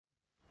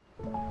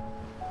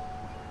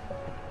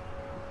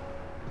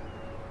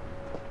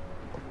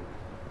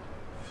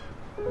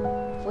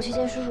我去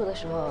见叔叔的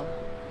时候，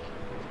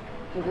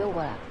你不用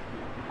过来。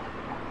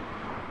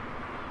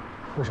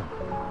为什么？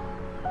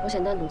我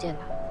想单独见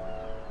他。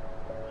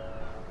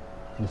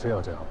你非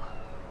要这样吗？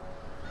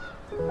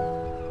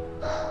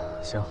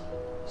行，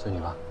随你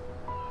吧。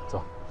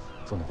走，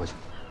送你回去。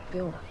不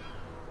用了。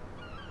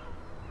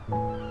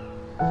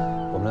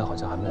我们俩好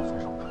像还没有分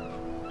手呢。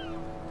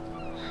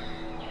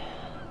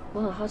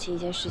我很好奇一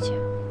件事情，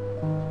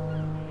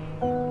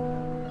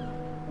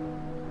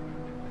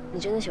你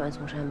真的喜欢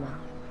丛山吗？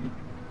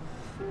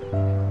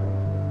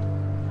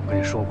我跟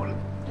你说过了，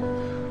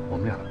我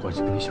们俩的关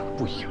系跟你想的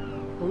不一样。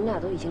我们俩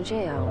都已经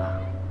这样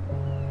了，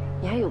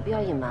你还有必要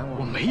隐瞒我？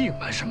我没隐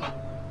瞒什么。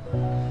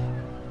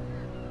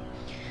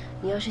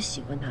你要是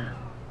喜欢他，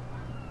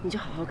你就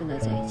好好跟他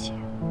在一起。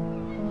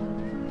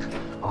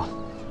啊，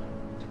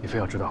你非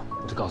要知道，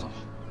我就告诉你，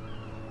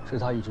是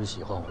他一直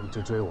喜欢我，一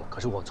直追我，可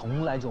是我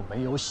从来就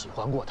没有喜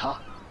欢过他。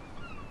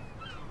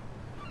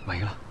没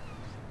了。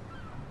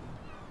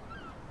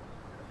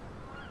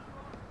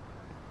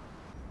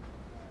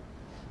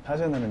他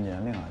现在的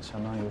年龄啊，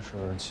相当于是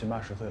70、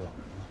80岁老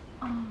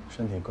人了，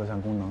身体各项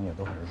功能也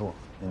都很弱，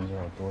您就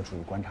要多注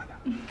意观察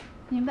他。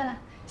明白了，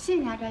谢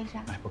谢你啊，赵医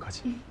生。哎，不客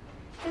气。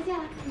再见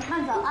了，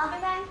慢走啊，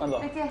拜拜。慢走。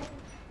再见。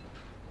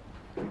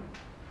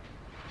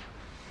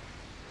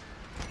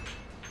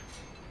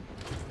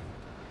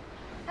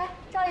哎，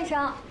赵医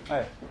生。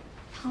哎，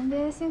旁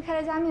边新开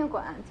了家面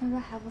馆，听说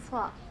还不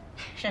错。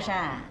珊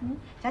珊，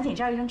想请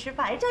赵医生吃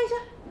饭。哎，赵医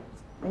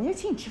生，人家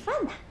请你吃饭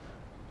呢。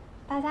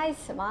大家一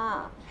起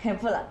嘛。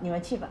不了，你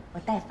们去吧，我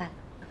带饭。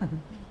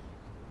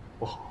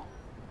不好。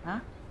啊？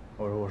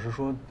我是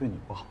说对你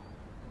不好。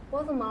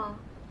我怎么了？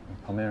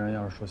旁边人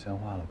要是说闲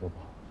话了，多不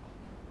好。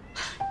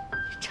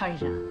赵医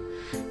生，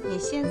你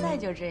现在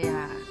就这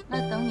样，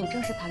那等你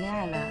正式谈恋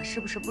爱了，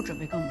是不是不准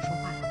备跟我们说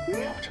话了？不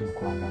要这么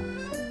夸张。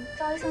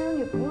赵医生有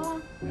女朋友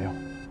了？没有。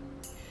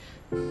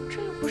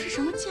这又不是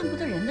什么见不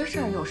得人的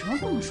事儿，有什么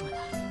不能说的？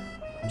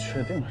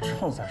确定了之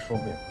后再说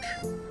不也不迟。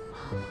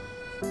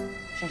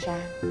珊珊，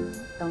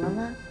懂了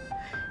吗？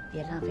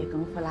别浪费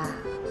功夫啦。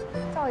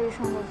赵医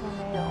生都说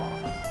没有。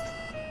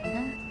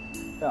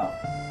呀，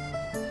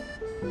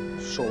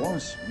手忘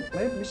洗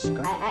没洗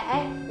干净。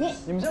哎，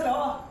你们先聊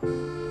啊。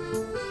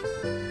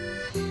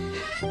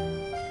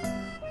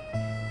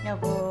要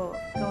不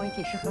跟我一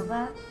起吃盒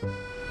饭？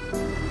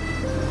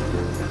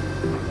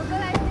我哥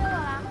来接我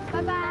了，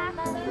拜拜，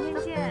明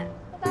天见，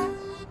拜拜。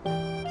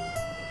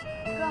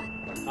哥。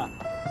啊。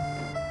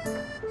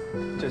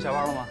这下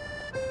班了吗？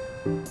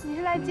你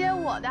是来接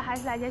我的，还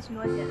是来接许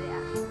诺姐的呀？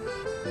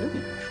接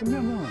你，顺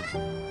便问问。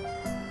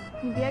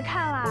你别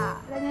看啦，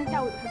那天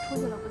下午有事出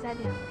去了，不在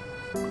店里。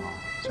哦，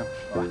行，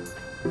走吧。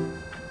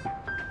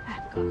哎，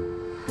哥，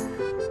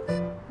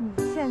你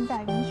现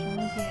在跟许诺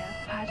姐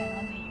发展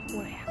到哪一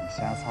步了呀？你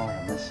瞎操什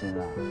么心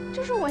啊？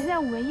这是我现在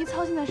唯一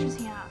操心的事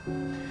情啊。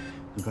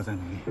你哥在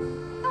努力。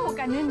但我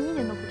感觉你一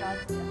点都不着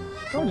急。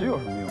着急有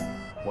什么用？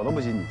我都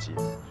不急，你急。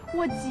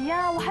我急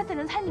呀，我还等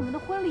着参你们的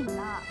婚礼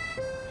呢。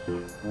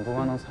你不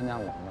光能参加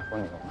我们的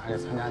婚礼，我们还得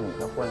参加你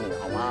的婚礼，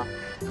好吗？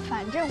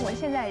反正我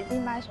现在已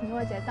经把许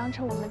诺姐当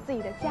成我们自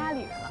己的家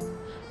里人了，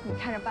你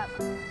看着办吧。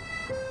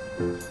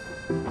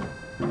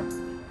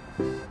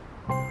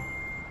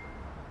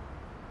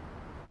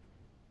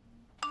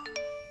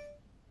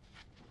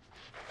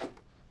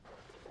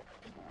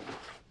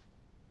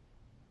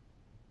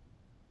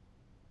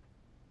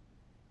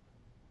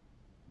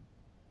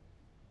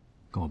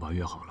跟我爸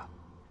约好了，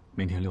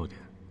明天6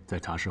点在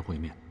茶室会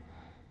面。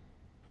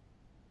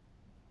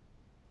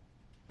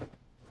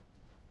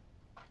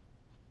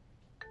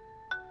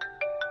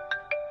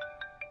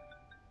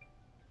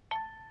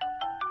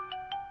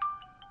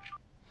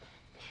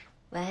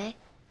喂，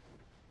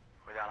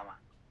回家了吗？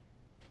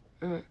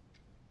嗯，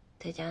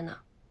在家呢。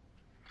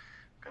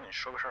跟你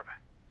说个事儿呗。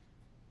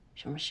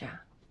什么事啊？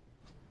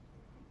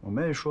我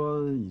妹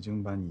说已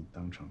经把你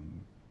当成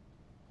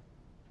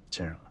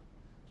亲人了。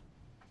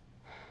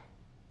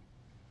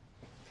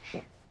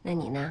那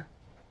你呢？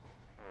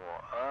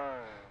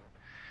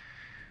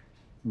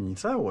你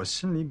在我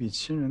心里比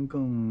亲人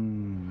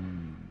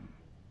更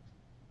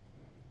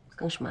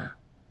什么？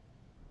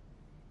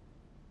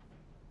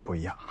不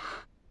一样。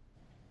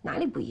哪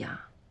里不一样？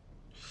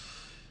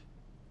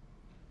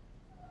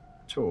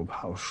就我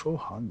怕我说不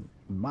好你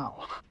骂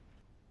我。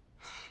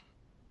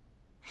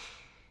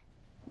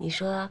你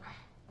说，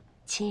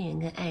亲人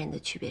跟爱人的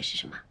区别是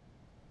什么？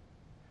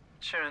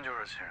亲人就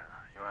是亲人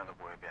啊，永远都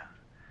不会变。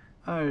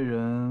爱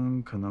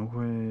人可能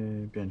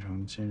会变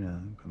成亲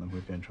人，可能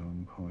会变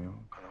成朋友，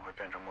可能会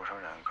变成陌生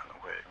人，可能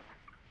会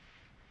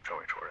成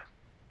为仇人。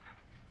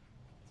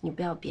你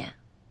不要变。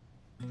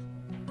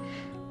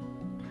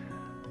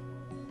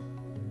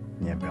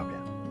你也不要变。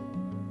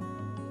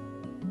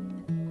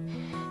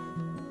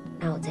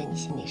那我在你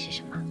心里是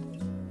什么？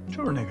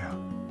就是那个呀。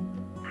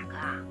哪个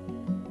啊？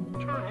就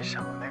是你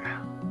想的那个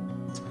呀。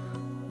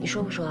你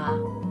说不说啊？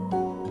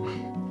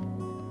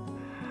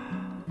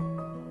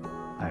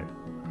爱人。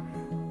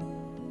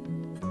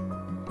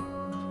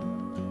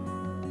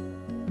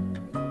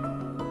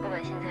不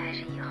管现在还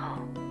是以后，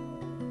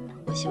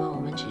我希望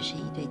我们只是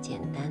一对简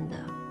单的、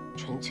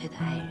纯粹的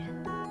爱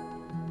人。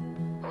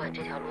不管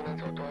这条路能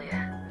走多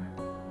远，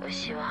我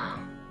希望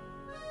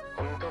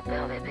我们都不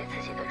要违背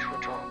自己的初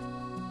衷，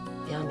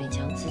不要勉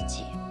强自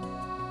己，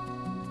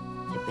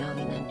也不要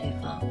为难对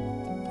方，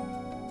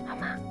好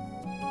吗？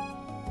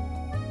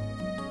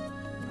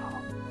好。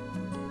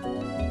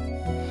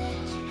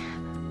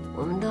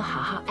我们都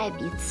好好爱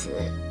彼此，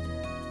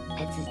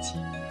爱自己。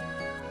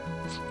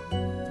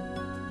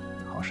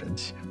好神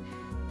奇啊！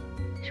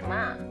什么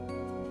啊？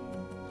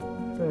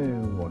对，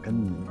我跟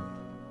你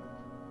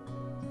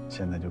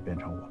现在就变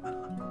成我们了。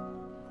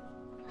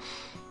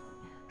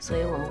所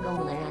以我们更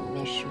不能让你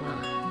妹失望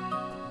啊！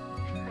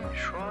你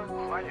说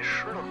花艺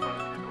师的婚礼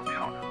多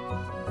漂亮？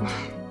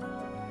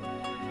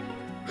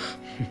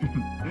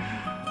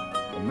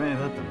我妹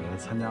她等着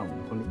参加我们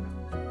的婚礼呢。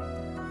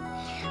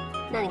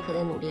那你可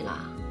得努力了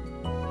啊！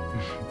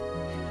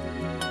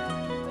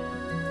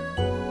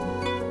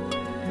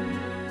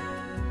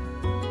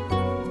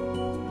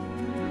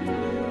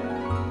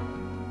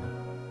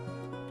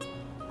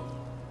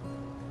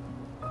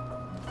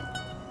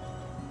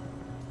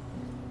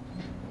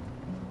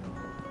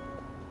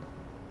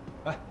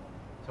哎，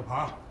小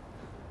庞，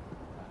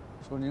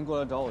说您过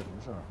来找我什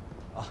么事儿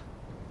啊？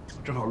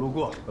正好路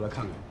过，过来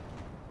看看你。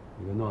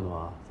你跟诺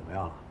诺怎么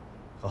样了？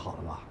和好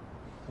了吧？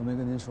我没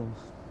跟您说吗？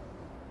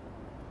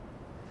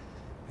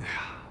哎呀，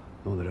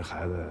诺诺这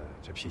孩子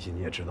这脾气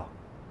你也知道，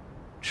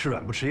吃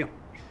软不吃硬。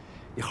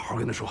你好好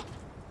跟他说，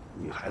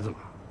女孩子嘛，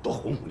多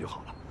哄哄就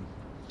好了。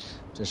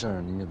这事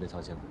儿您就别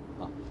操心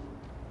了啊。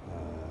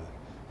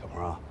小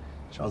鹏啊，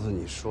上次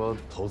你说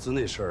投资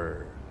那事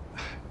儿，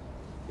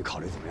你考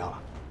虑怎么样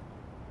了？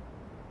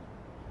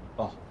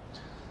哦，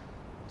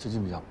最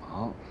近比较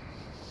忙，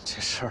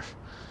这事儿，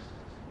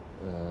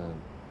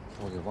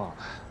我给忘了，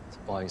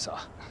不好意思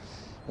啊。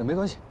没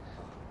关系，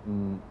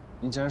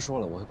您既然说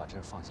了，我会把这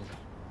事放心上。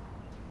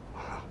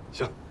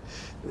行，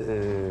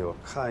我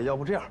看要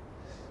不这样，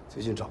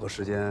最近找个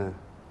时间，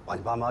把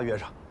你爸妈约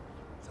上，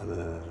咱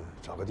们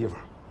找个地方，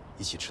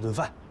一起吃顿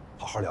饭，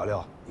好好聊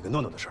聊你跟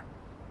诺诺的事儿。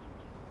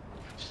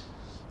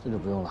这就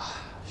不用了，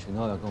许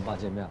诺要跟我爸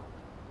见面了。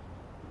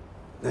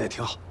那也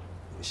挺好，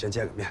你们先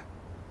见个面。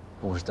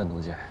我是单独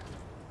见。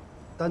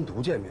单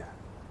独见面，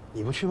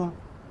你不去吗？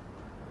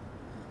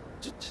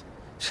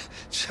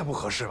这不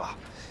合适吧？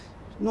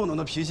诺诺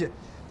那脾气，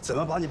怎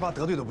么把你爸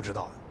得罪都不知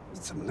道，你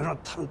怎么能让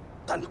他们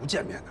单独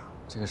见面呢？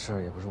这个事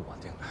儿也不是我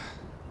定的。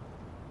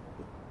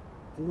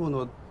诺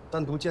诺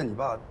单独见你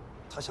爸，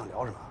他想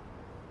聊什么？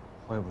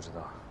我也不知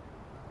道。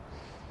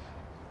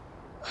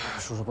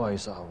叔叔，不好意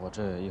思啊，我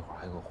这一会儿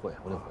还有个会，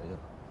我得回去了。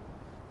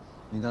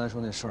您刚才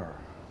说那事儿，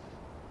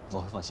我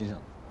会放心上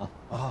的啊。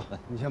啊，来，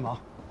你先忙。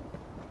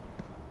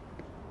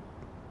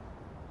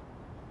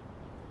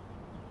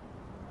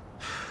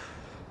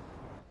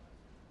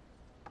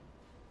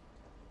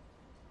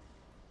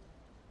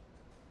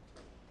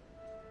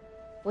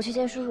我去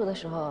见叔叔的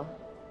时候，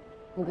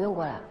你不用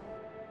过来，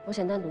我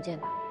想单独见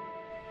他。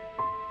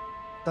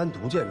单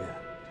独见面，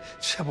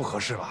这不合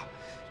适吧？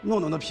诺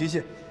诺那脾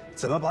气，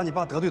怎么把你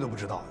爸得罪都不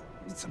知道，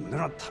你怎么能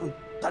让他们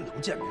单独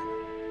见面呢？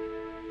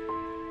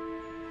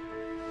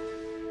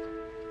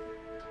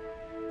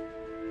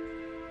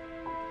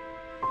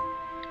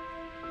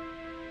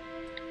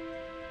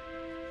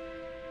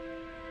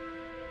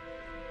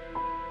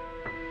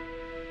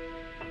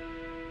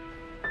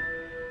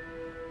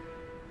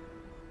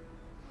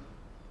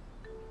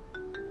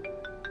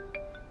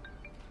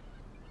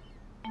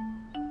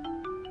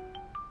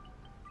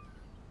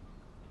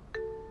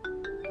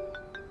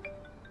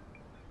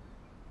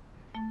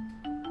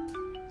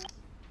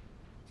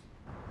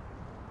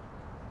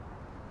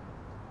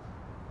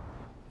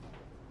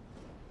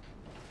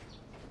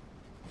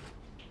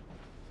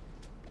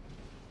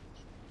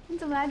你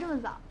怎么来这么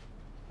早？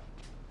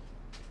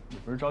你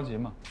不是着急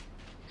吗？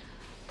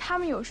他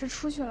们有事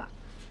出去了。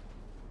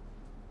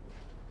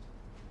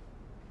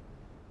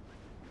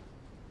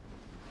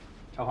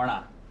插花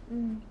呢？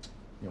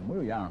有模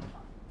有样的嘛，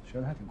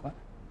学的还挺快。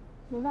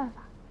没办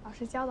法，老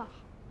师教的好。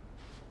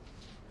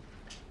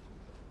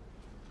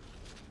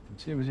你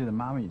记不记得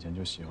妈妈以前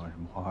就喜欢什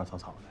么花花草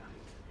草的呀？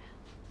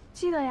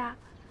记得呀。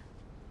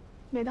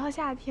每到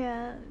夏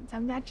天，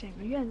咱们家整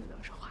个院子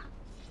都是花。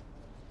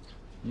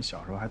你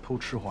小时候还偷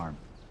吃花呢。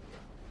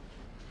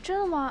真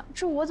的吗？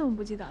这我怎么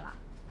不记得了？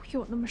我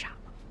有那么傻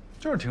吗？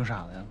就是挺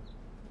傻的呀，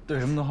对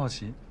什么都好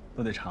奇，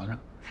都得尝尝。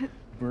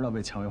不知道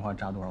被蔷薇花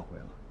扎多少回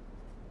了。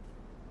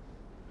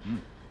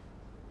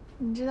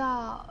你知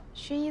道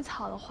薰衣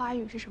草的花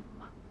语是什么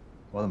吗？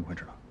我怎么会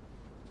知道？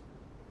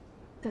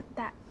等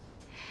待。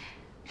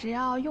只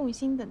要用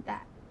心等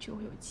待，就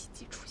会有奇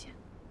迹出现。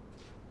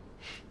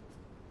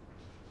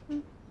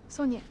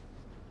送你。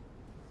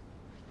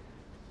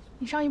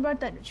你上一边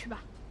等着去吧。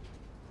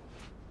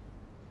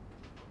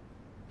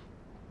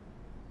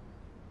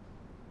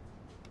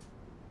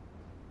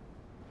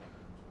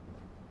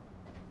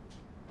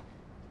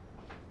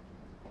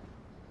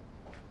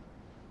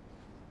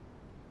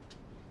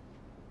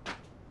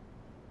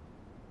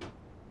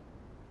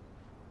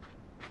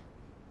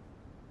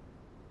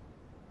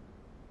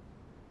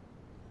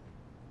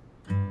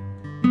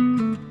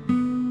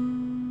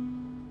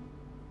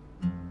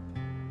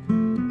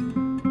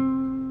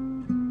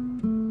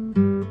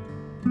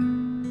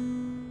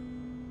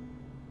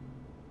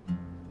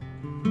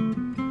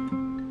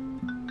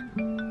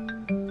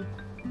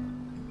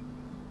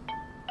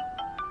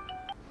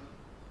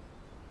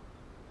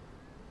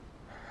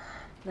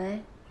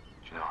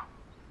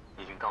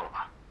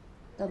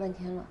到半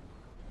天了。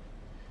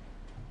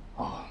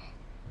哦，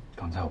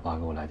刚才我爸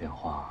给我来电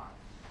话，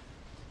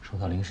说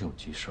他临时有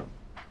急事，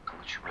可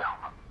能去不了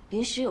了。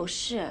临时有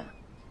事？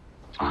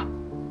啊，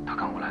他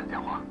刚给我来的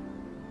电话，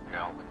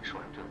让我跟你说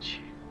声对不起。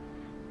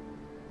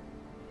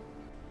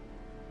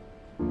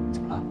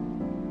怎么了？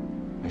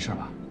没事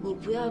吧？你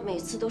不要每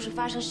次都是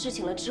发生事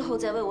情了之后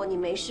再问我你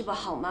没事吧，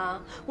好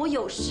吗？我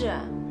有事。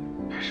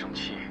别生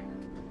气，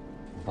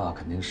我爸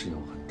肯定是有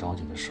很着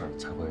急的事儿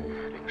才会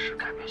临时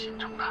改变行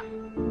程的。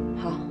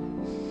好，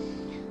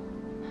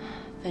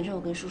反正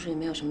我跟叔叔也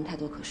没有什么太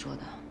多可说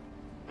的，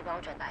你帮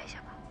我转达一下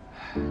吧。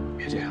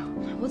别这样。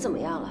我怎么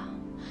样了？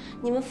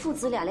你们父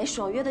子俩连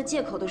爽约的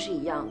借口都是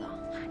一样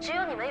的，只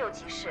有你们有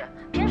急事，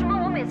凭什么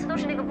我每次都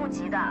是那个不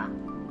急的？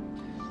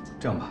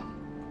这样吧，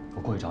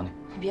我过去找你。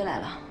你别来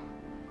了，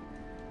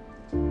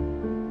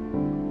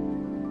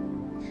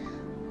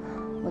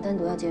我单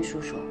独要见叔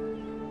叔，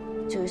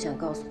就是想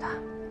告诉他，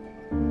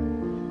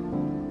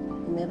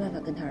我没办法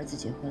跟他儿子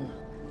结婚了。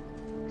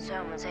虽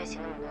然我们在一起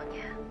那么多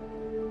年，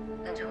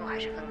但最后还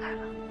是分开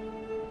了。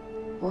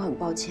我很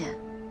抱歉，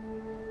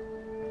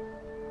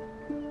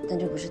但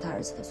这不是他儿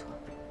子的错。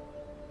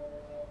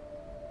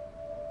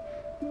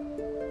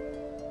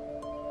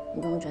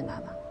你帮我转达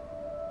吧。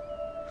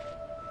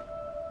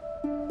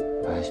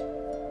哎。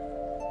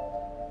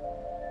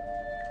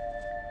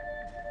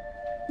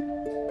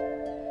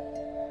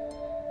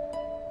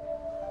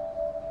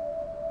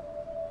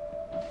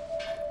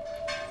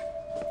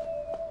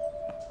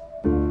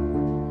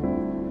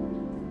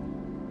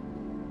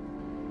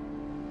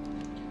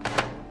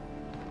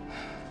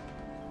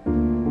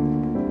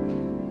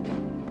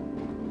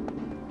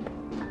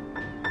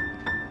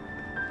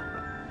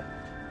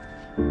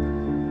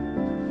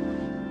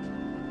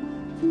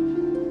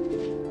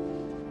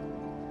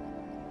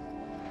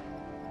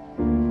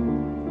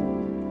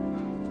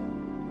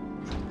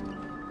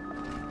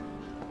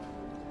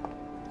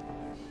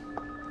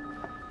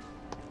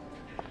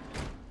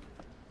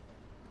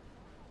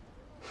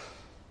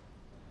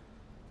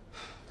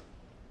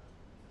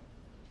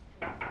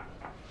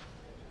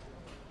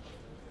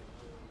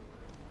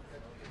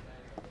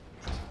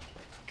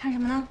看什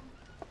么呢？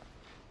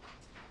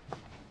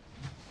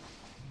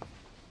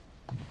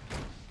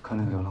看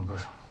那个流浪歌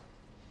手。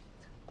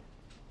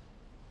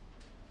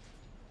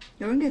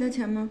有人给他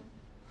钱吗？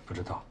不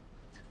知道，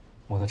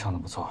我他唱的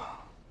不错。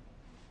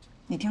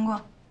你听过？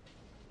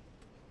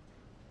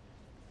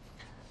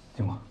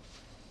听过。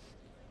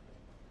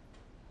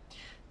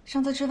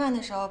上次吃饭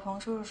的时候，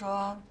彭叔叔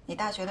说你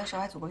大学的时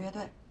候还组过乐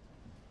队。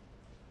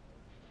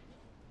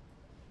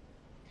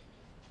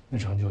那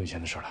是很久以前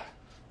的事了。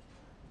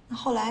那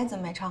后来怎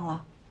么没唱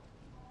了？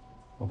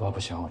我爸不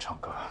喜欢我唱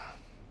歌，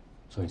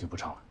所以就不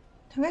唱了。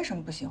他为什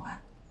么不喜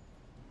欢？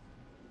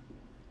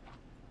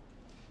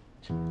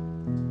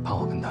怕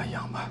我跟他一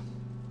样吧。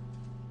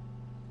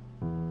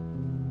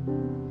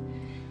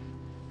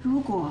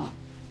如果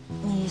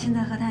你现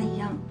在和他一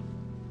样，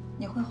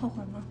你会后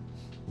悔吗？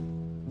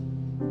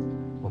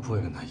我不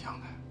会跟他一样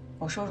的。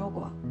我说如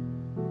果。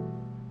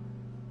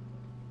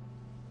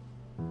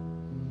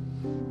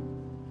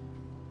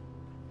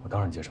我当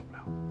然接受不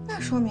了。那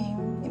说明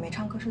你没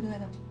唱歌是对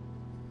的。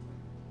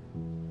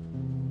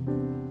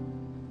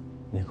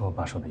你和我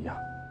爸说的一样。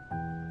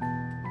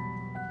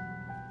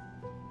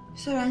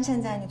虽然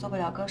现在你做不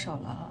了歌手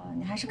了，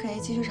你还是可以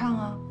继续唱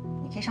啊。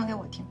你可以唱给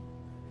我听。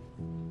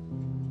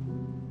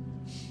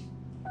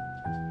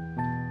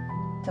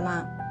怎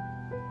么？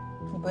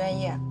你不愿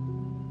意啊？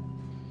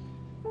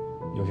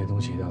有些东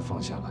西一旦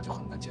放下了，就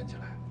很难捡起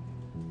来。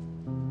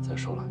再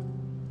说了，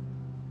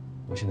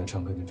我现在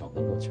唱歌已经找不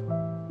到乐趣了。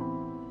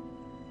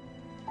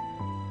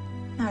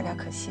那有点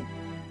可惜。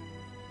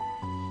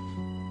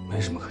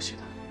没什么可惜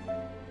的，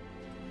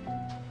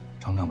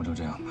成长不就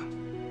这样吗？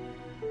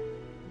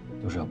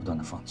就是要不断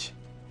的放弃。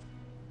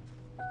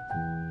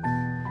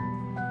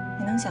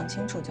你能想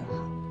清楚就好。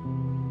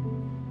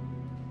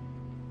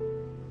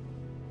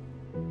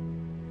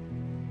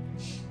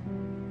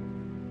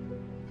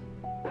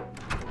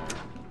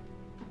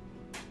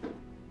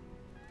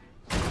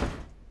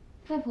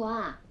外婆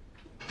啊！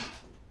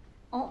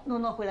哦，诺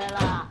诺回来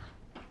了。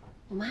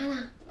我妈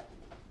呢？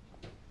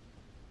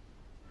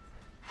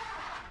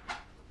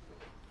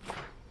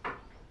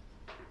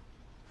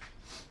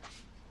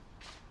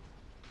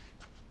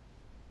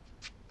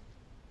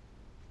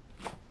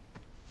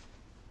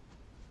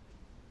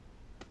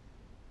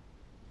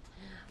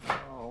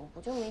哦，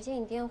不就没接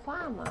你电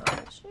话吗？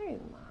至于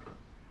吗？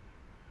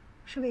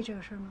是为这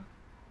个事儿吗？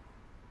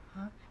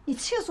啊，你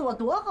气死我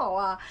多好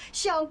啊！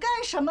想干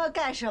什么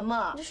干什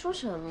么。你这说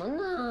什么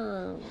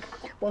呢？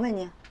我问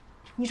你，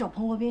你找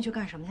彭国斌去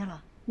干什么去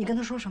了？你跟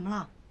他说什么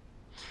了？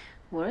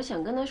我是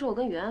想跟他说我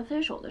跟雨安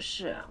分手的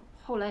事，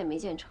后来也没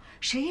见成。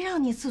谁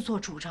让你自作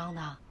主张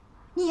的？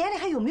你眼里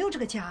还有没有这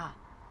个家？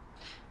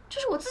这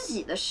是我自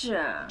己的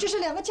事，这是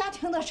两个家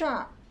庭的事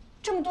儿。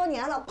这么多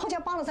年了，彭家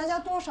帮了咱家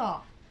多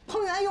少？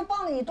彭源又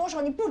帮了你多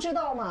少？你不知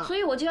道吗？所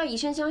以我就要以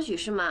身相许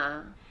是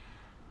吗？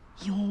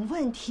有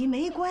问题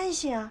没关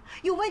系啊，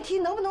有问题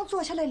能不能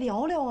坐下来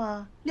聊聊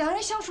啊？两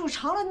人相处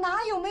长了，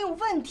哪有没有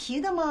问题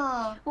的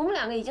嘛？我们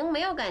两个已经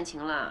没有感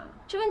情了，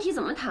这问题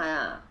怎么谈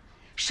啊？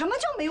什么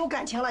叫没有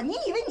感情了？你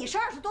以为你是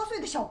20多岁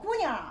的小姑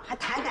娘，还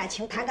谈感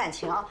情？谈感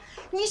情？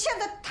你现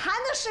在谈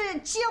的是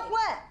结婚，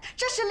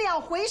这是2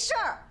回事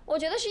儿。我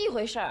觉得是一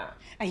回事儿。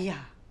哎呀，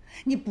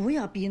你不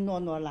要逼诺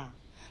诺了，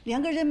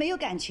两个人没有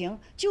感情，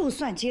就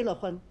算结了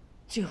婚，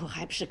最后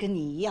还不是跟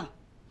你一样。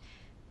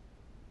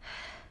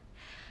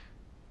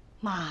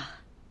妈，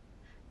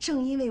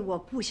正因为我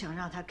不想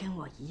让他跟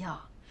我一样，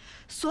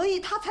所以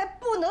他才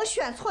不能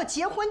选错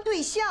结婚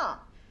对象。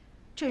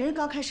这人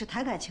刚开始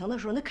谈感情的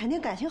时候，那肯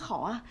定感情好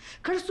啊，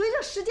可是随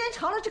着时间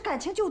长了，这感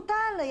情就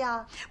淡了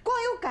呀。光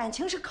有感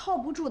情是靠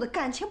不住的，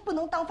感情不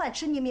能当饭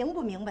吃，你明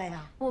不明白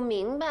呀？我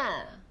明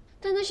白，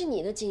但那是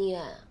你的经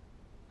验。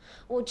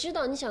我知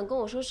道你想跟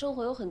我说生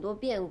活有很多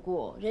变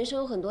故，人生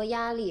有很多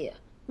压力，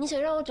你想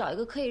让我找一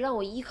个可以让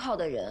我依靠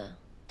的人。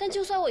但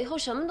就算我以后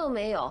什么都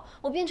没有，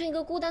我变成一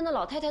个孤单的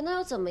老太太，那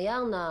又怎么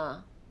样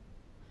呢？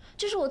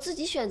这是我自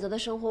己选择的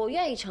生活，我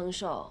愿意承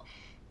受。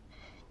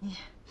你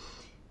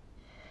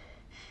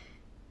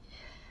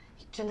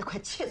真的快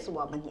气死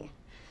我了你！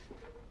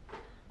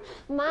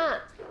妈，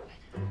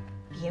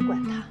别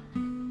管他，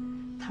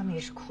他们也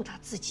是哭他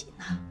自己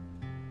呢。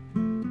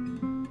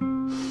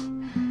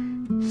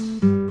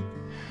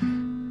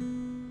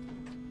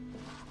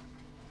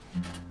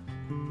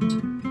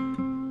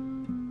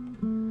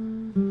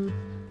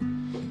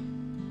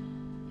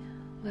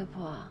外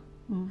婆，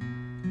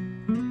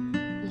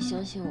你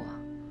相信我，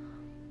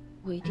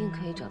我一定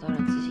可以找到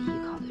让自己依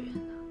靠的人的。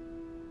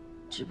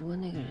只不过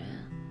那个人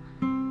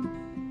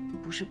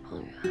不是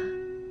彭源。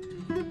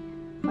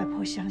外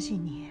婆相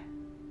信你。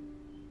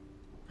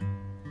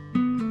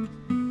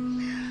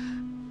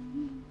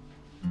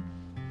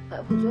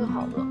外婆最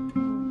好了。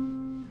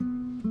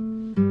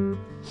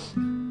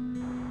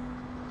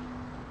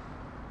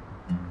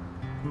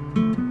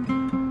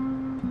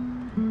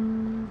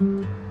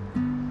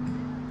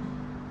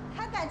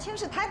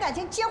是谈感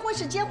情，结婚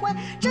是结婚，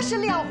这是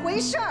2回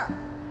事儿。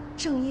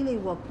正因为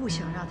我不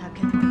想让他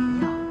跟我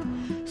一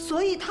样，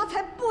所以他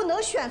才不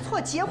能选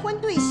错结婚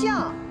对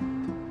象。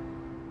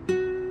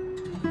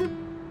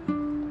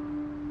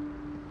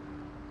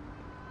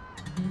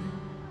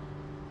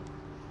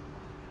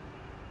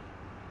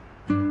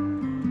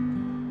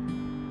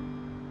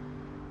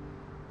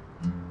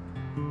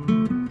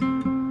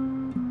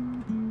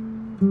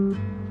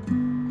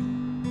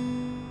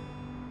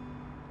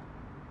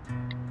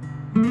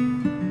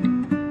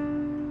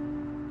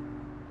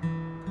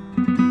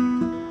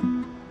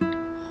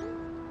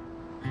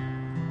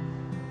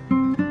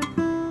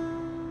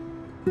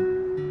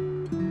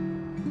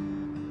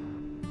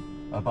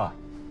爸，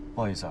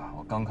不好意思啊，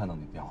我刚看到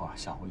你电话，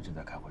下午一直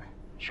在开会。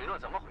许诺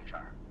怎么回事？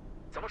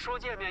怎么说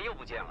见面又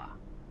不见了？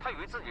她以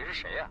为自己是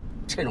谁呀？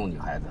这种女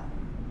孩子，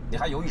你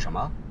还犹豫什么？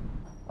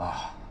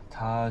啊，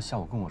她下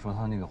午跟我说，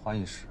她那个花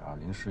艺室啊，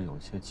临时有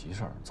些急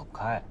事儿，走不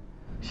开。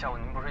下午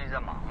您不是一直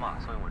在忙吗？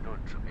所以我就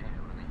只给你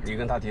留了那一。你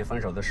跟她提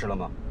分手的事了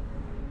吗？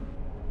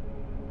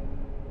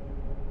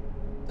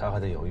她还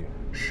在犹豫。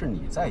是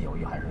你在犹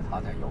豫，还是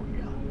她在犹豫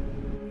啊？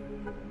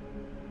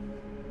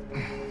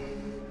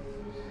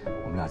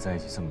我们俩在一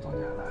起这么多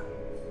年了，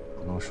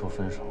不能说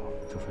分手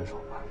就分手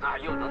吧？那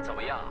又能怎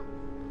么样？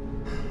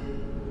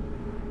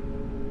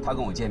他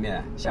跟我见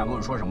面，想跟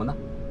我说什么呢？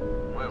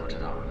我也不知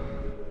道，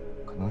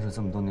可能是这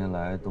么多年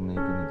来都没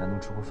跟你单独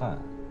吃过饭，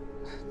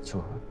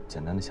就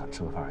简单的想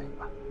吃个饭而已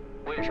吧。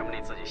为什么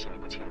你自己心里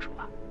不清楚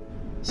啊？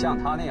像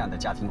他那样的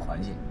家庭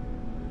环境，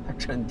还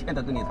整天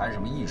的跟你谈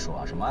什么艺术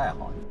啊，什么爱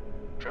好呢？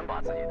真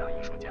把自己当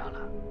艺术家了。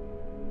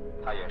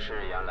他也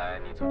是原来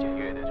你组建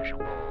乐队的时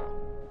候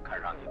看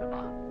上你的吧？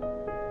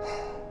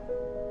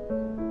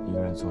一个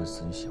人做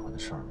自己喜欢的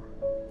事儿，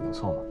有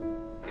错吗？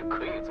你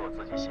可以做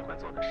自己喜欢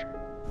做的事，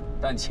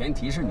但前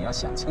提是你要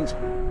想清楚，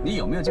你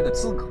有没有这个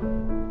资格。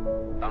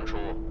当初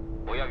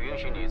我要允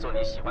许你做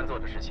你喜欢做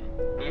的事情，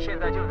你现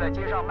在就在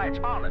街上卖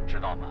唱了，知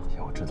道吗？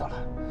行，我知道了，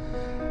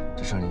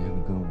这事儿你已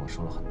经跟我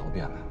说了很多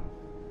遍了，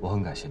我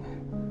很感谢你。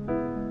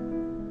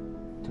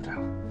就这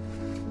样。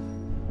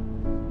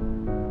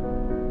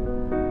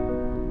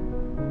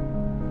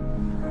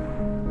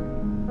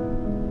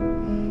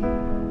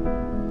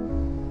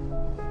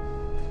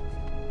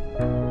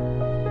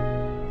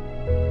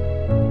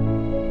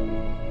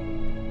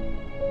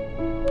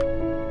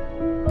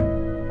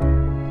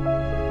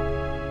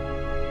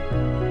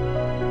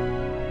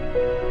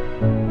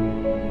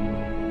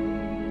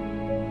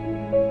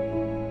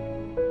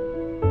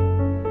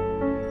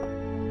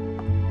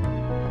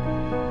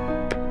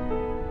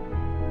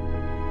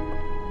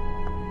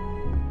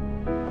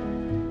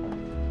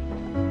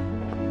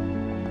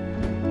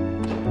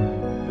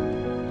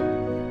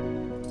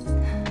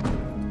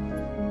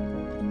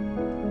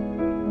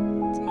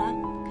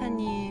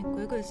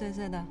碎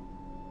碎的。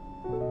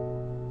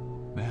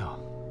没有，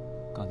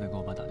刚才给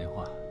我爸打电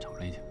话，吵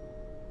了一架。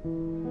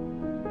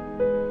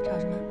吵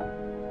什么？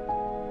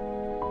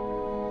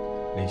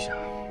理想，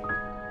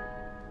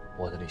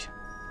我的理想。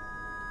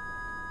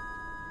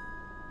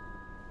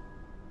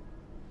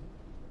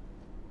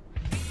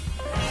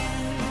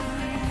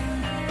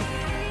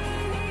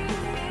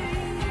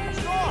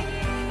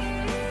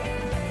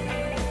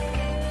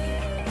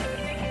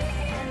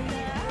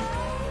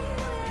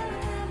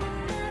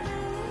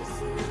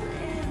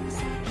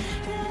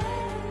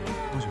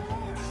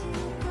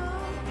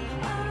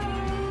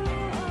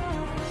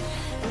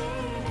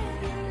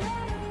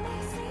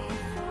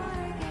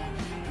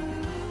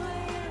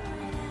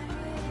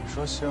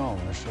说希望我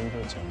们是一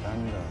对简单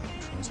的、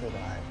纯粹的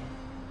爱人，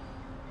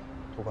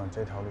不管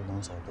这条路能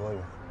走多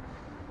远，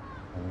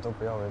我们都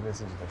不要违背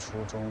自己的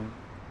初衷，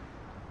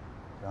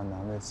不要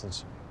难为自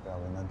己，不要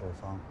为难对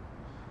方。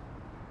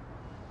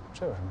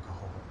这有什么可后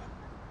悔的？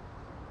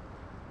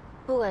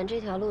不管这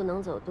条路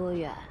能走多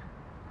远，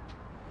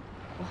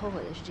我后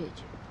悔的是这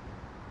句。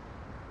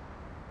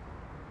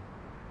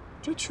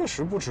这确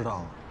实不知道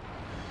啊。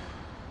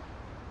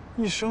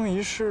一生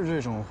一世这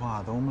种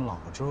话，等我们老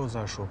了之后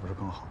再说，不是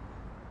更好吗？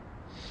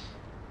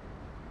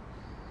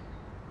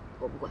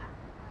我不管，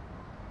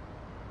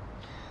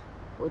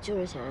我就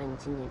是想让你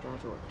紧紧抓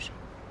住我的手，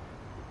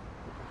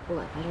不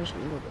管发生什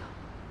么都不要。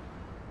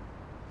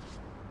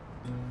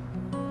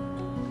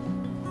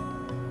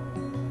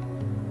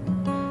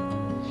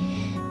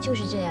就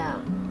是这样，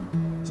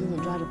紧紧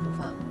抓着不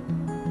放，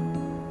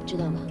知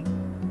道吗？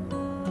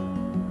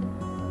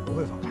我不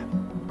会放开。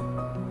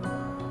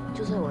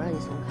就算我让你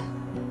松开，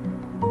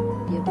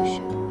你也不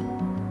许。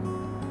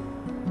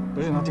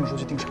而且拿订书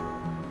去订啥？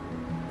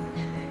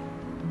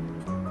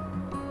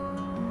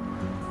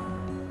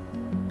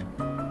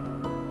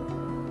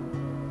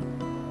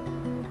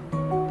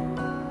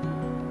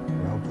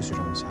以后不许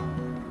这么想。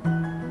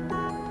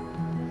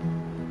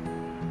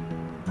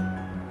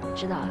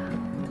知道了。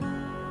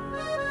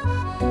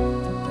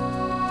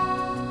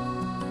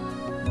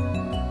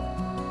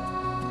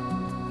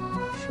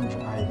是不是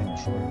阿姨跟你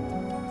说的？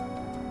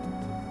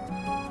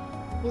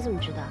你怎么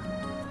知道？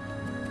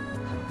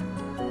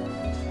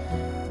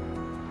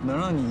能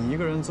让你一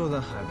个人坐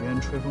在海边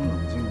吹风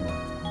冷静的，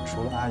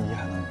除了阿姨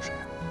还能有谁？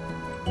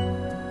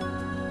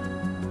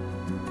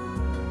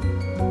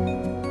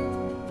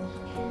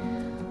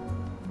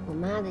我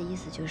妈的意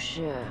思就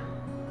是，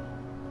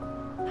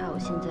怕我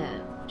现在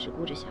只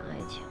顾着想爱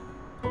情，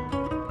以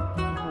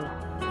后老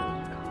了没有依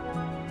靠。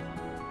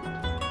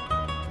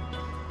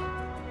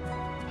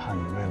怕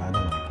你未来的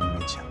老公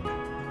没钱呗？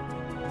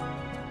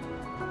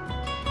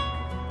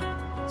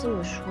这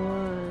么说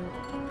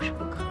不是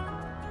不可能。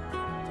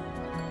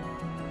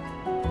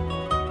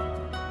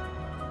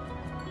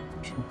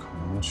这可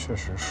能确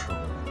实是个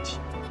问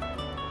题。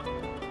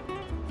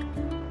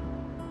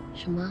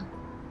什么？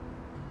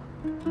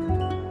你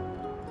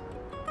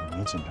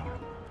紧张什么？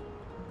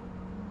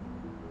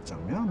怎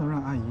么样能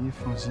让阿姨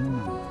放心呢？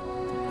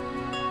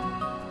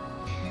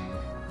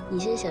你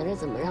先想着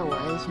怎么让我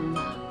安心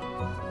吧，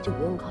就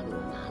不用考虑我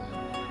妈了。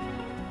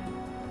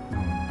那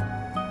我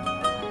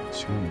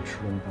请你吃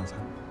顿大餐，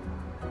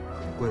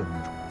很贵的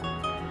那种。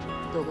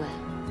多贵？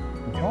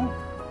你挑。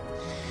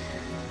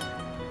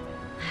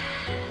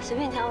随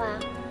便挑吧。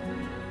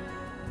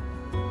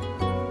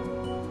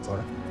走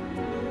着。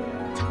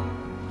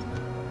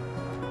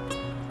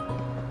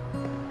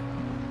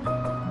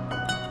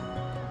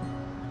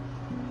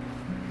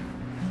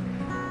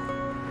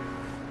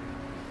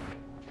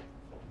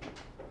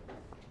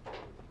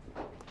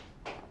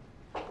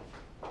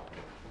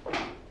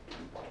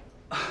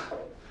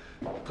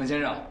彭先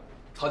生，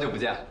好久不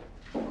见。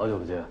好久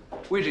不见。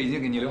位置已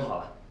经给你留好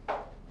了。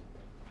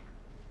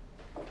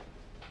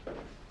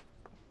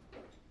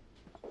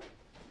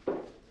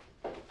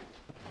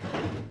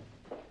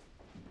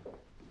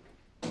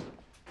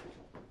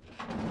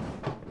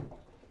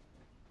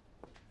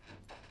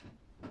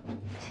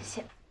谢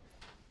谢。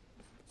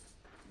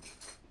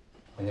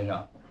彭先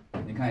生，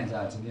您看一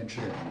下今天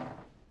吃点什么？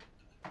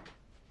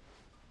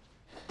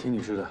听你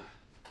吃的，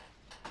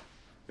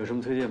有什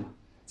么推荐吗？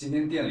今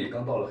天店里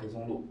刚到了黑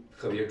松露，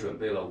特别准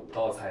备了5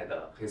道菜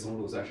的黑松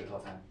露钻石套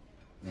餐，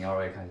您2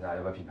位看一下，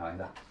要不要品尝一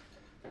下？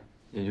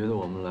你觉得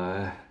我们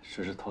来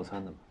试套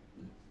餐的吗？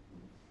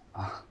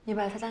啊，你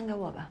把菜单给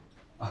我吧。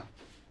啊，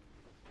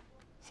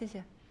谢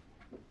谢。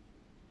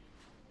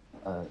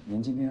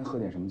您今天喝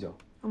点什么酒？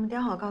我们点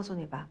好告诉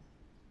你吧。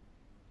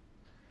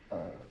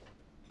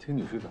听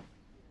你吃的。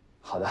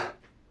好的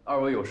，2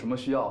位有什么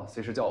需要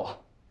随时叫我。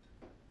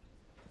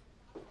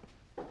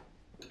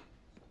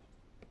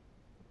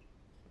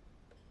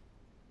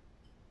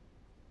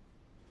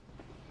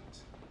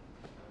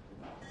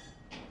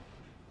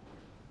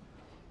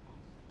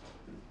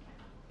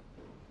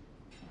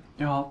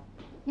你好。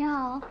你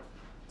好，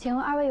请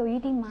问2位有预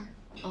定吗？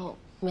哦，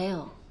没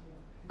有。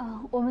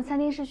我们餐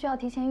厅是需要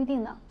提前预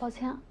定的，抱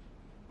歉。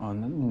啊，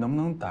那你能不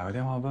能打个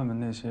电话问问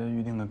那些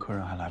预定的客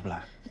人还来不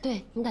来？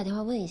对，你打电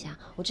话问一下，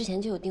我之前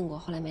就有订过，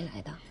后来没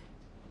来的。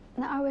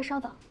那2位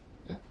稍等。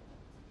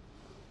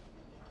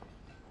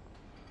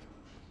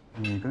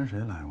你跟谁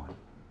来过？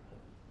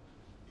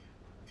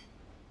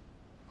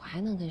我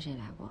还能跟谁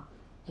来过？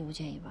你不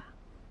介意吧？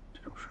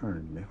这种事儿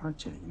你没法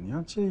介意。你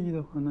要介意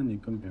的话，那你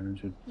跟别人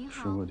去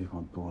吃过地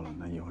方多了，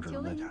那以后只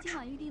能在家吃。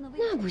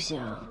那不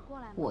行，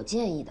我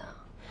建议的，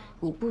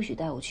你不许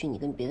带我去你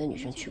跟别的女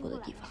生去过的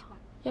地方。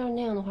要是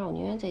那样的话，我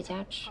宁愿在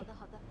家吃。好的，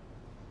好的。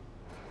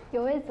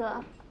有位子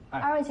了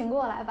，2位请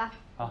过来吧。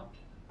好。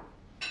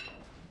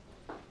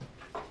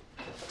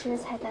这是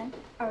菜单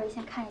，2位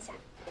先看一下。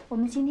我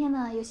们今天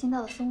呢有新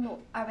到的松露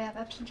，2位要不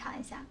要品尝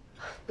一下？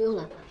不用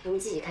了，你们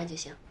自己看就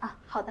行。啊，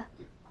好的。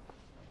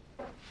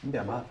你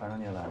点吧，反正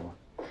你也来过。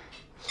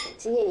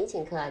今天你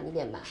请客，你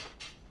点吧。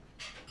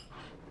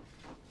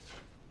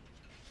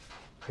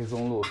黑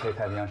松露配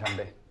太平洋扇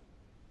贝。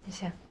谢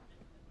谢。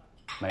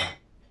没有。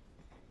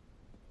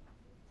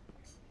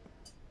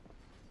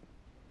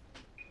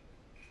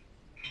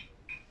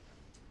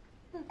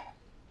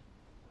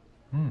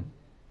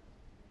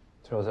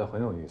这道菜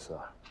很有意思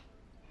啊。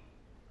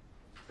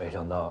没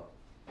想到，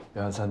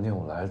这家餐厅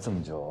我来了这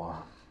么久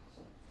啊，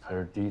还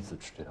是第一次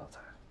吃这道菜。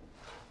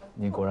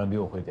你果然比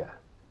我会点。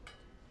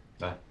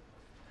来，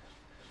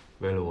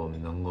为了我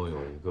们能够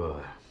有一个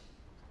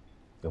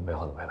美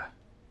好的未来。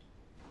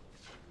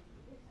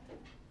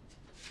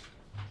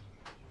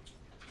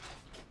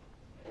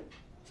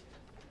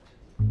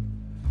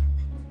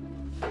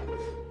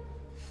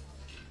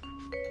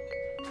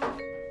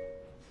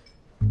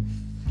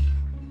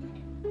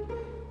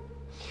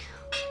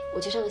我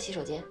去上个洗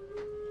手间。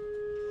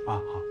啊，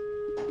好。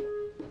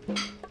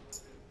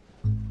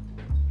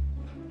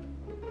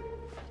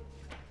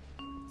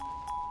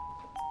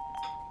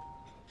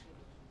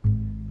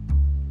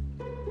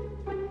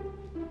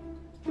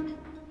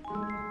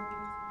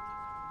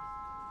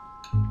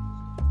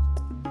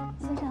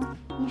先生，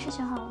您是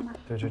选好了吗？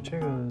对，这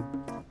个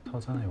套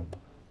餐有吗？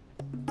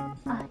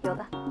啊，有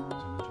的。怎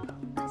么知道？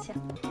啊，行。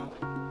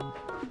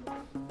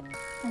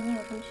那您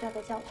有什么需要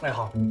再叫我？哎，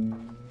好。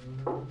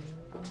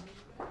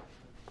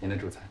您的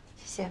主菜。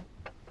谢谢。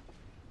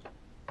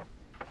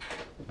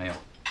没有。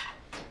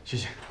谢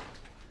谢。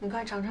你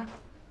快尝尝。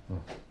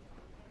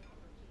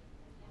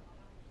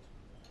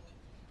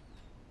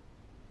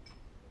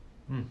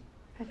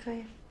还可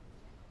以。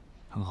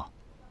很好。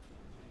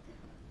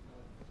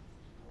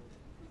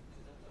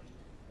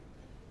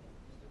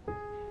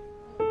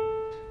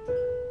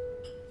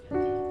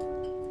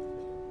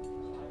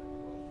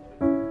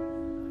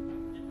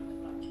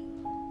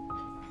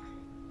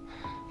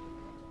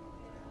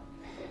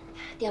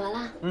点完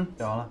啦？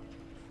点完了。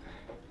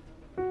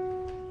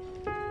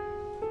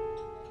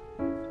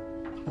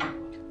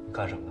你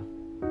干什么呢？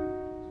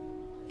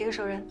一个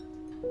熟人。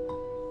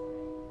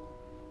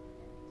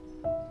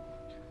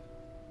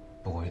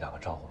不过去打个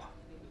招呼吧。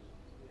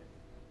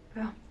不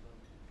用。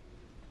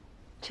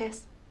Cheers。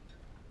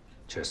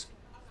Cheers。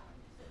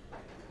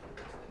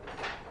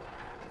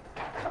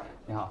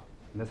您好，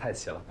您的菜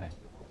齐了。哎，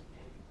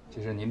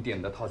这是您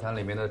点的套餐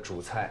里面的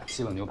主菜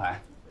西冷牛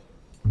排。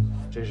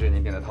这是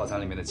您点的套餐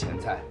里面的前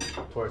菜，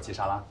土耳其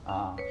沙拉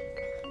啊，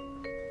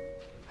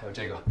还有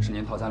这个是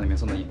您套餐里面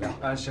送的饮料。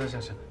啊，行，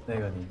那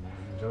个你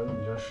就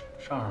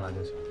上来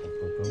就行，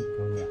不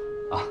用念。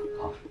啊，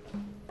好。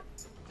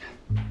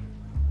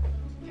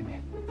甜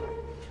点，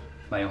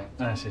慢用。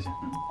谢谢。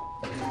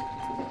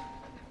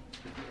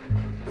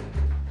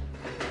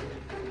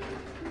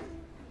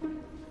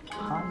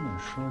他们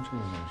说这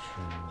个是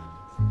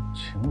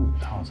情侣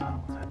套餐，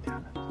我才点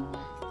的。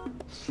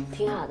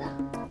挺好的，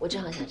我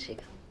正好想吃一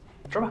个。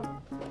吃吧。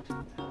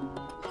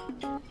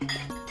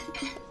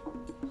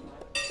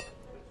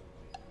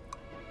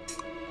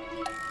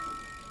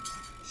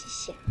谢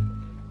谢。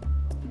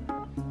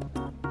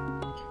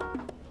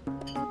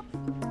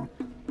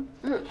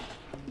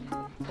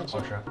好吃。好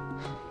吃。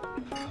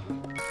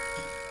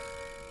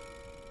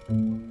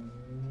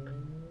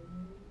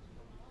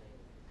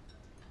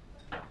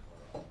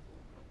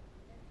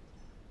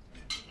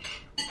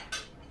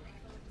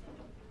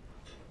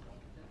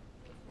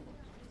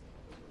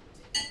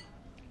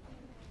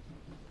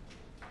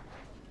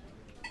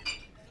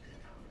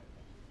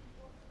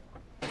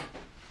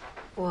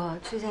我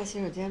去一下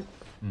洗手间。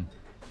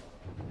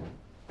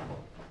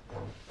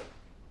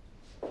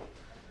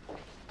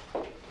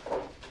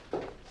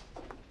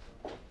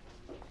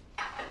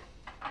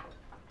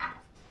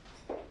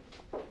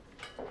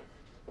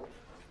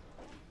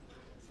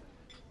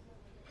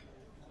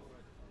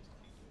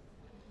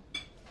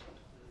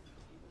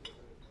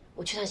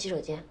我去趟洗手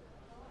间。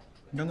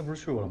你刚才不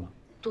是去过了吗？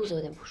肚子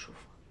有点不舒服。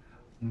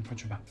快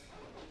去吧。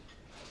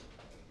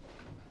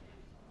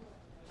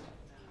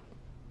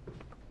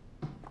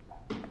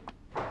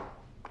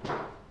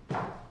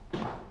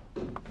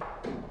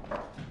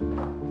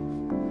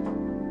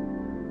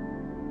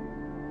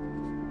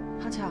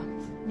好巧，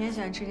你也喜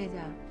欢吃这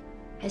家？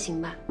还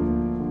行吧。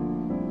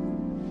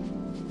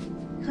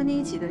和你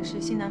一起的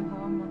是新男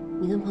朋友吗？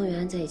你跟彭元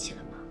安在一起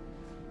了吗？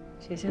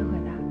谁先回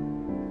答？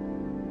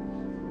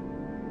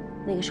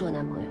那个是我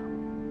男朋友。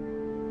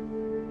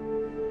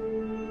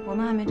我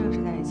们还没正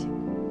式在一起。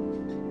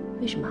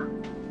为什么？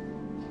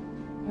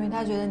因为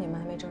他觉得你们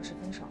还没正式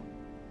分手。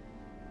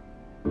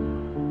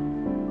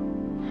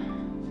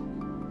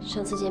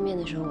上次见面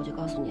的时候我就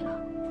告诉你了，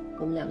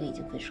我们两个已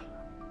经分手了。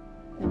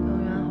那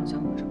彭元安好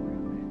像不这么认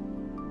为。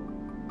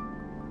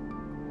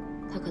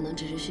他可能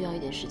只是需要一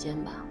点时间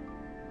吧。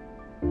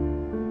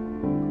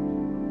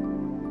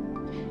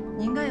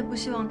你应该也不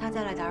希望他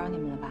再来打扰你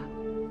们了吧？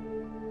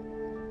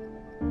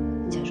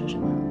你想说什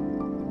么？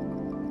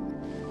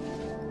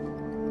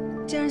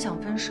既然想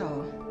分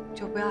手，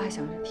就不要还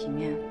想着体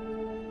面。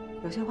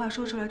有些话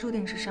说出来注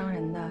定是伤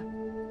人的，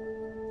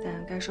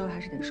但该说还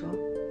是得说。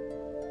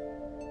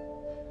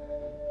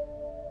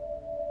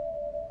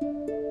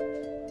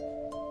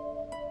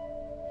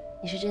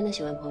你是真的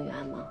喜欢彭雨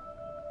安吗？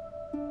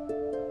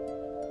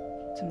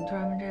怎么突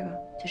然问这个？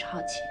就是好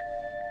奇。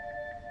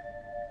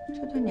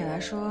这对你来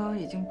说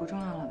已经不重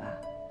要了吧？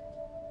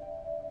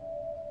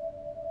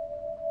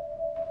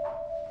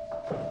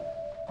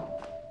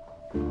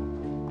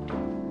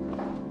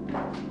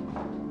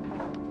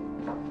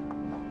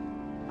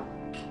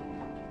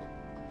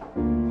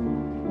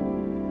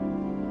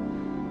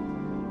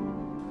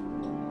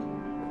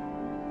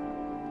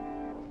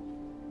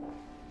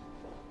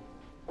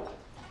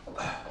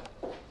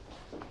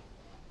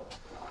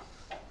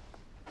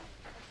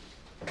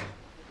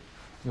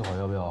一会儿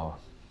要不要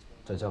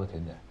再加个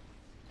甜点？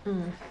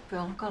不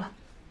用了，够了。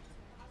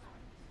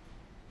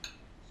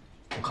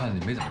我看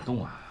你没怎么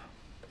动啊。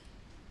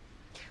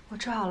我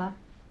吃好了。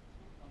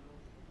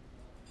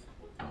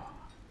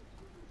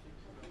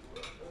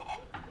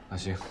那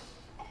行，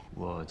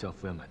我叫服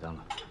务员买单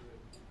了。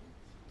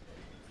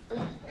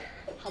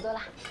好多了。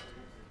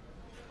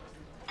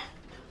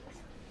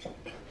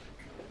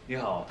你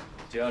好，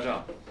结下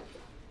账。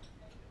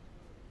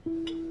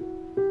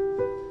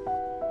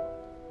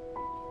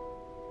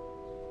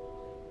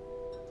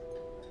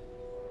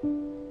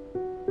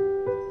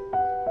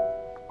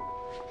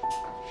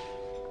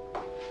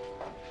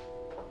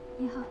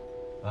你好。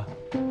啊。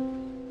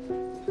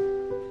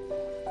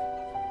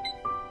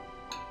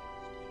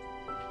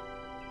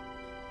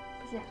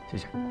谢谢。谢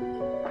谢。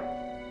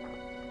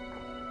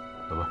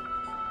走吧。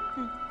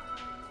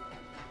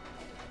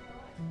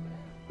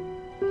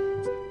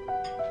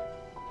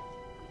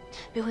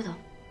别回头。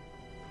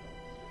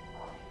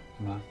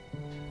怎么了？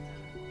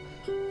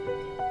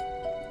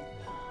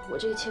我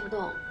这个切不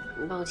动，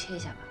你帮我切一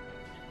下吧。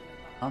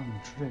啊，你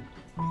吃这个。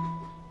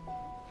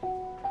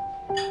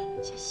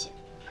谢谢。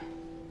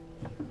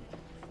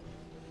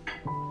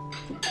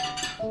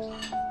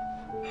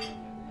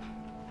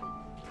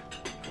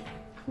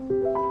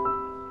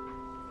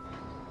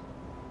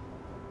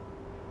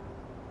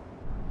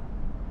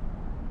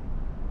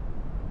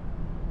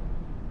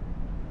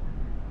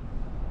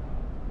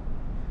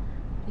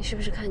你是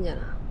不是看见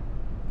了？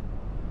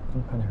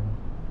你看见什么？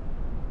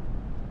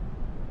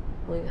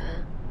彭雨安。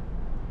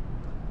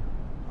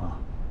啊，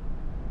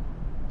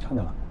看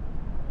见了。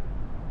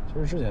其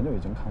实之前就已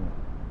经看见了，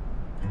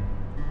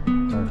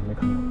但是他没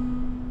看见我。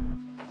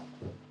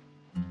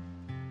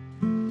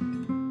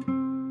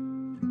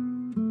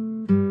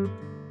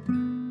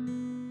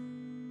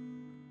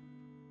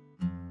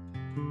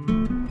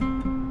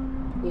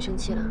你生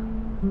气了？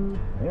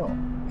没有，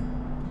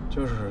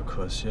就是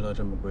可惜了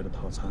这么贵的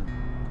套餐，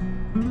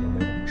也没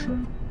怎么吃。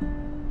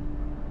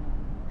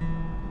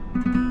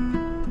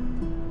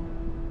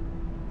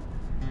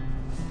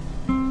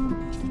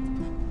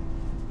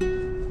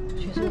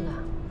谁送的？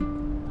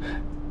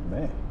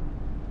没，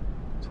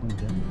从你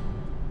店里。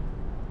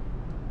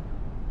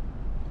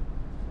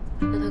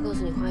那他告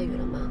诉你花语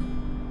了吗？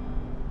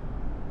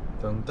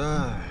等待。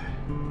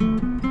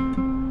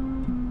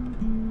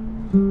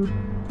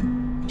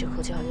这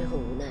口气好像很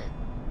无奈。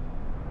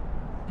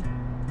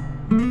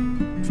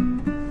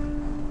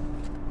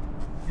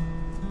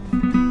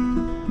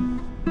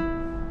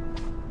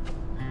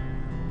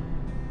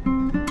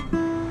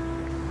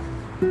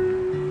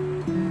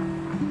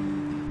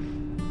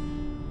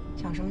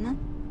想什么呢？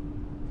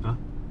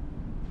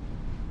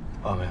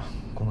没有，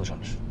工作上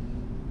的事。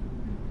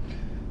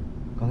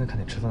刚才看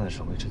你吃饭的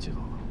时候没吃几口，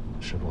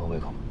是不合胃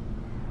口吗？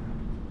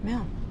没有，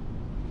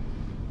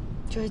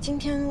就是今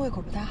天胃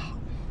口不太好。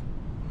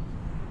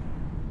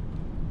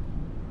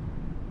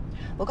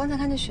我刚才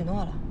看见许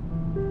诺了。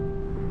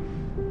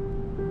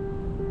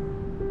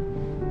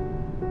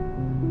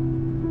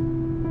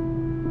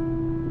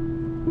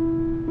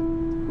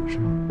是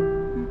吗？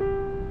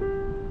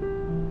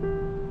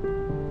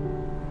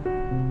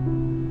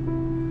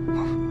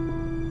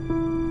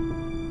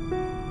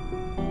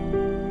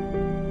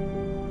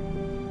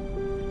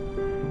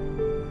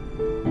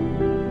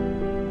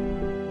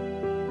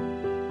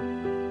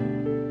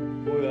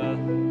服务员，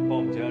帮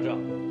我们结下账。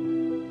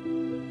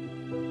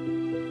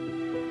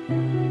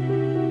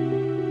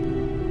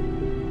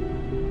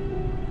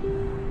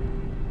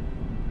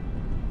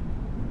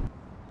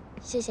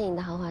谢谢你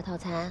的豪华套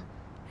餐。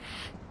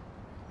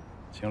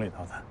情侣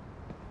套餐。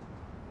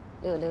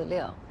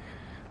666。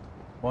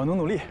我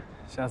努力，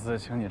下次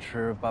请你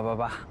吃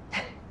888。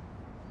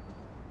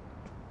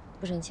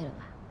不生气了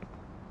吧？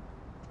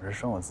我是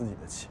生我自己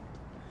的气。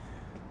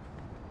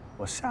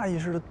我下意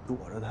识地躲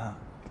着他，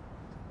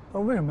那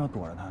为什么要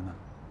躲着他呢？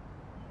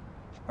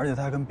而且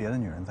他还跟别的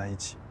女人在一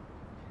起。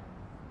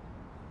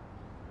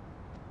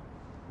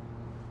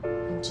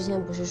你之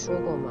前不是说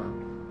过吗？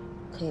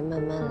可以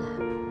慢慢来。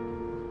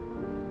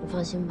你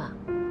放心吧，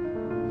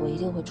我一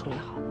定会处理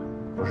好的。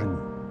不是你，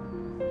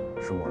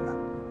是我们。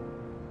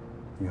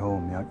以后我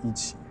们要一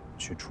起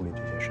去处理这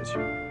些事情。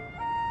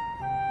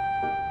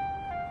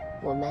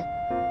我们。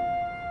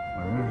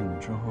我认识你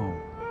之后，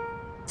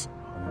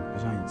好像不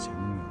像以前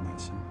那么有耐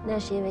心。那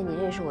是因为你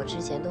认识我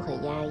之前都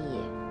很压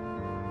抑，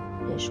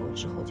认识我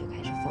之后就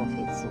开始放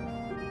飞自我。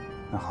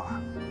那好啊，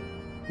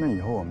那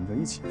以后我们就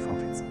一起放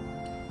飞自我。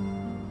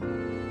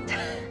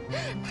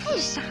太太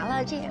傻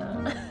了，这样。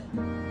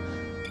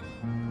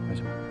回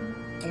去吧。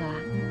那个，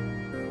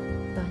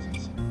帮我小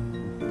心。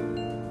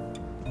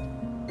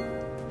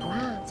好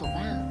啦，走吧。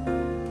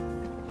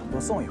多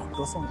送一会儿，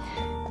多送一会儿。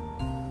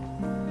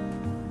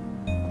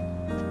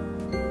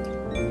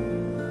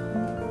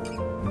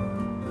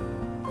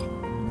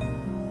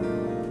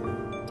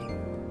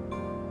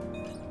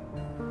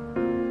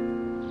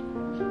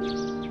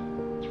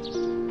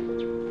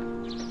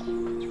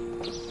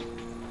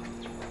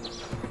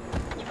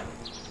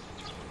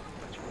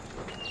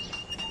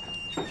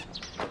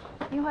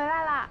 你回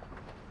来啦，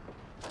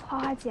花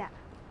花姐。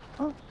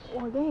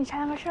我跟你商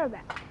量个事儿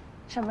呗。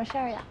什么事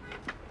儿呀？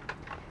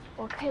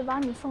我可以帮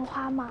你送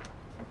花吗？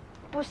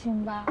不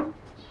行吧？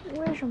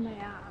为什么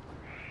呀？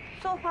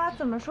送花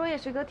怎么说也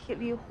是个体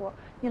力活。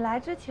你来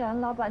之前，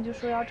老板就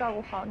说要照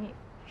顾好你，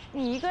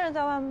你一个人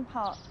在外面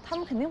跑，他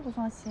们肯定不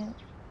放心。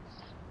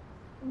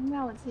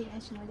那我自己跟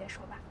许诺姐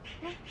说吧。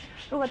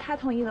如果她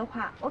同意的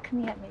话，我肯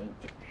定也没意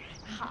见。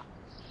好。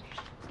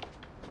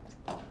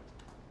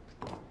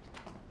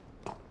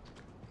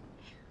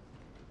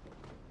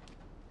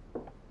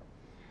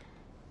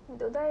 你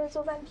都在这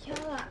坐半天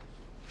了，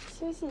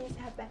休息一下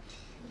呗。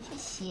谢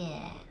谢。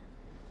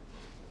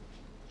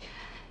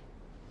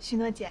许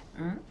诺姐，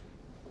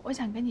我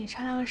想跟你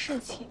商量个事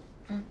情。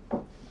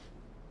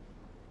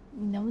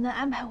你能不能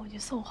安排我去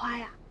送花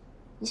呀？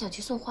你想去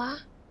送花？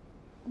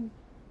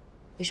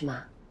为什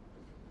么？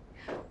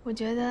我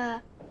觉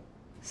得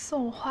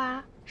送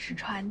花是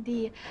传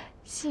递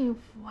幸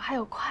福还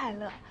有快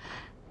乐，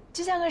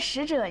就像个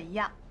使者一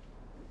样，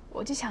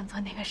我就想做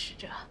那个使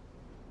者。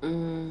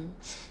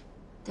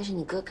但是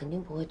你哥肯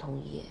定不会同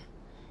意，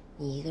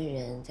你一个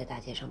人在大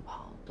街上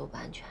跑多不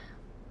安全啊。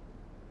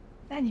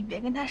那你别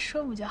跟他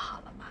说不就好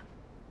了吗？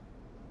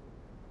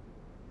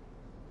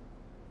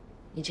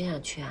你真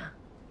想去啊？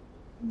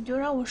你就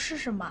让我试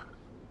试嘛，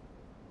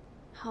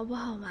好不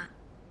好嘛？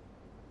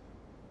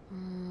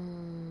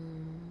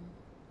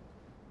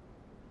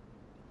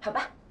好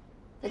吧，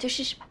那就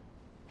试试吧。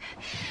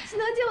许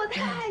诺姐，我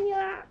太爱你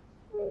了。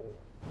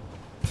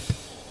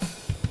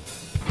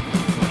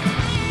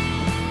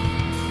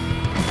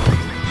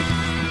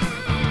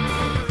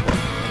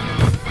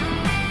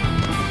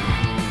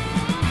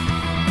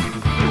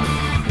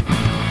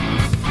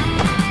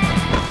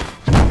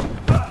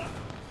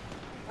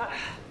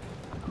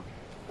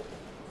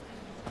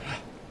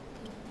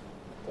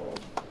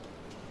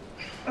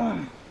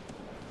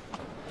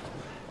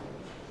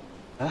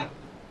哎，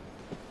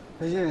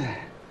最近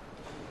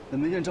怎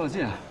么没见赵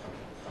晋啊？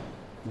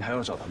你还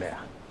要找他练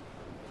啊？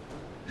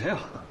没有，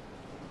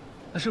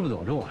他是不是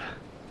走着我了？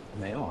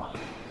没有啊，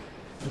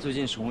他最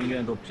近省医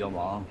院都比较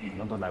忙，可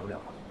能都来不了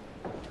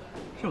了。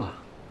是吗？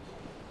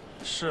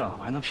是啊，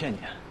我还能骗你？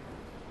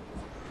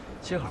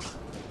歇会儿吧。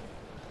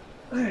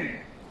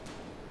哎。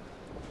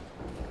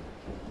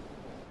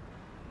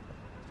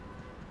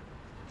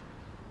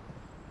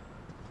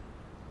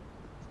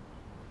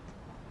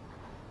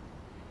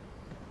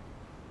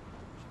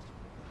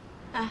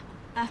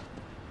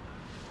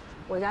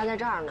 我家在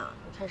这儿呢，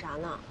你看啥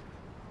呢？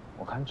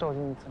我看赵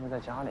晋怎么在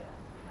家里。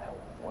哎，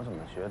我怎么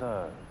觉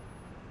得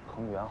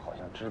彭源好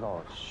像知道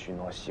许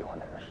诺喜欢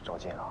的人是赵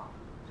晋啊？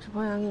是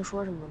彭源跟你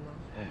说什么吗？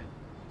哎，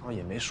倒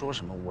也没说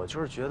什么，我就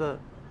是觉得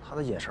他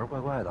的眼神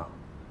怪怪的，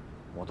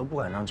我都不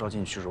敢让赵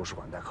晋去柔术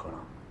馆代课了。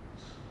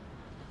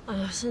哎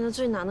呀，现在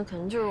最难的肯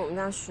定就是我们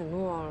家许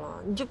诺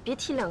了，你就别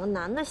替两个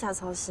男的瞎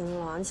操心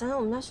了。你想想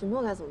我们家许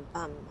诺该怎么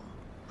办吧？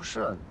不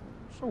是，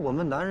说我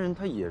们男人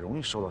他也容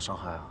易受到伤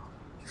害啊。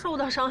 受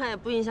到伤害也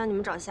不影响你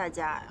们找下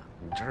家呀。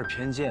你这是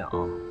偏见啊！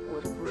我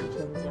这不是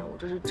偏见，我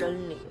这是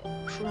真理，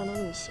书上都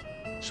这么写。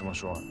什么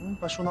书？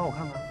把书拿我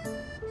看看。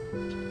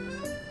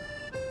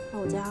在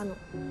我家呢，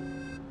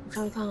你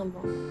上去看看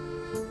不？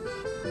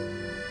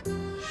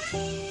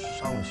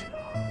上去啊！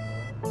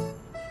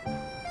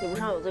你不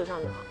上，我自己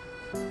上去啊。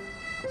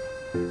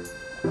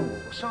那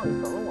我上去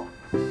等我。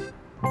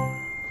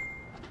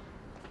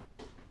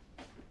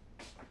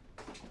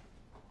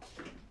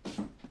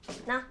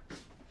 那，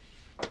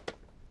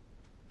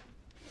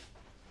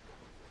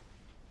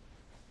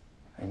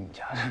哎，你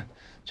家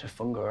这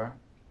风格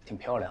挺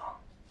漂亮啊。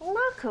那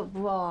可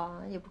不，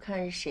也不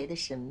看是谁的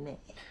审美。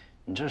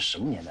你这是什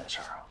么年代的事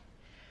儿啊？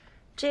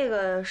这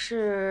个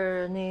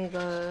是那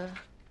个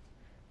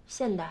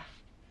现代，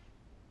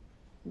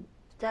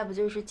再不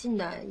就是近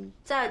代，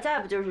再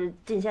不就是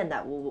近现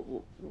代。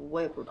我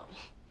也不知道。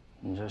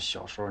你这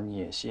小说你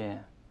也信？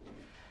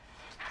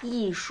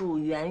 艺术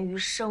源于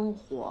生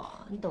活，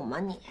你懂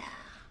吗你？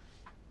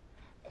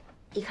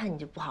一看你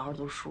就不好好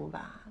读书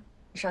吧？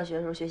你上学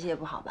的时候学习也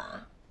不好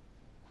吧？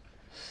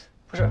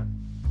不是，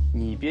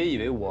你别以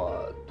为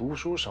我读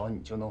书少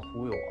你就能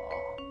忽悠我啊！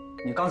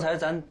你刚才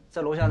咱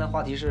在楼下那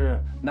话题是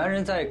男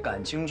人在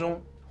感情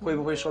中会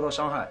不会受到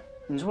伤害？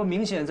你这不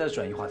明显在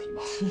转移话题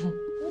吗？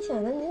你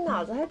显得你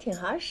脑子还挺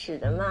好使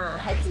的嘛，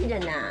还记着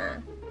呢。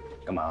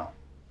干嘛？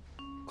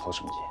靠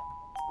什么劲？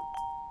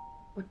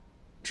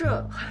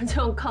 这还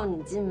叫靠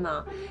你近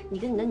吗？你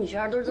跟你的女学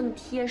员都是这么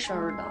贴身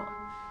的。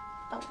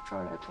到我这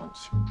儿来装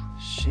清纯。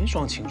谁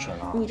装清纯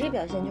了？你这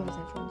表现就是在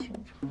装清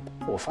纯。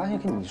我发现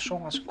跟你说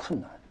话是困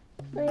难。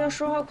那要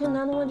说话困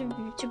难的话，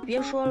就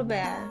别说了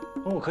呗。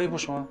那我可以不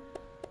说。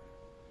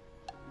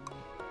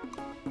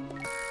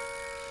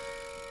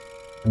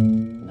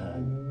那，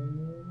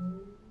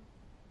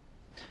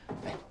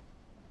哎，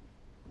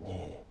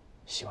你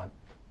喜欢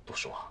读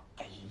书啊？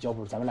哎，要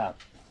不咱们俩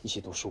一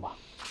起读书吧？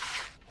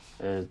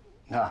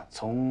那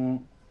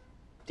从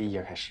第一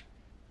页开始。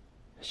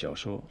小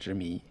说之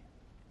谜，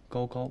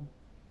高高。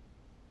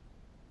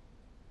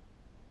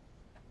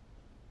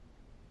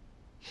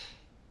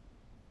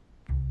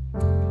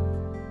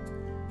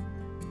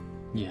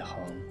夜航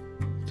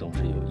总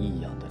是有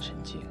异样的沉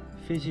静，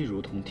飞机如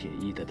同铁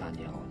翼的大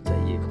鸟，在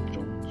夜空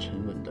中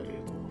沉稳地掠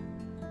过。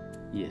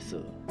夜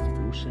色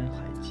如深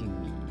海静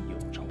谧又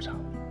惆怅，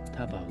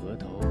他把额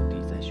头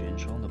抵在舷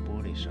窗的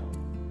玻璃上，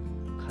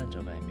看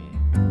着外面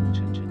雾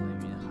沉沉的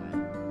云海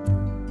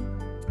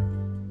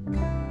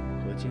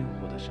和坚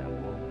活的闪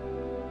光。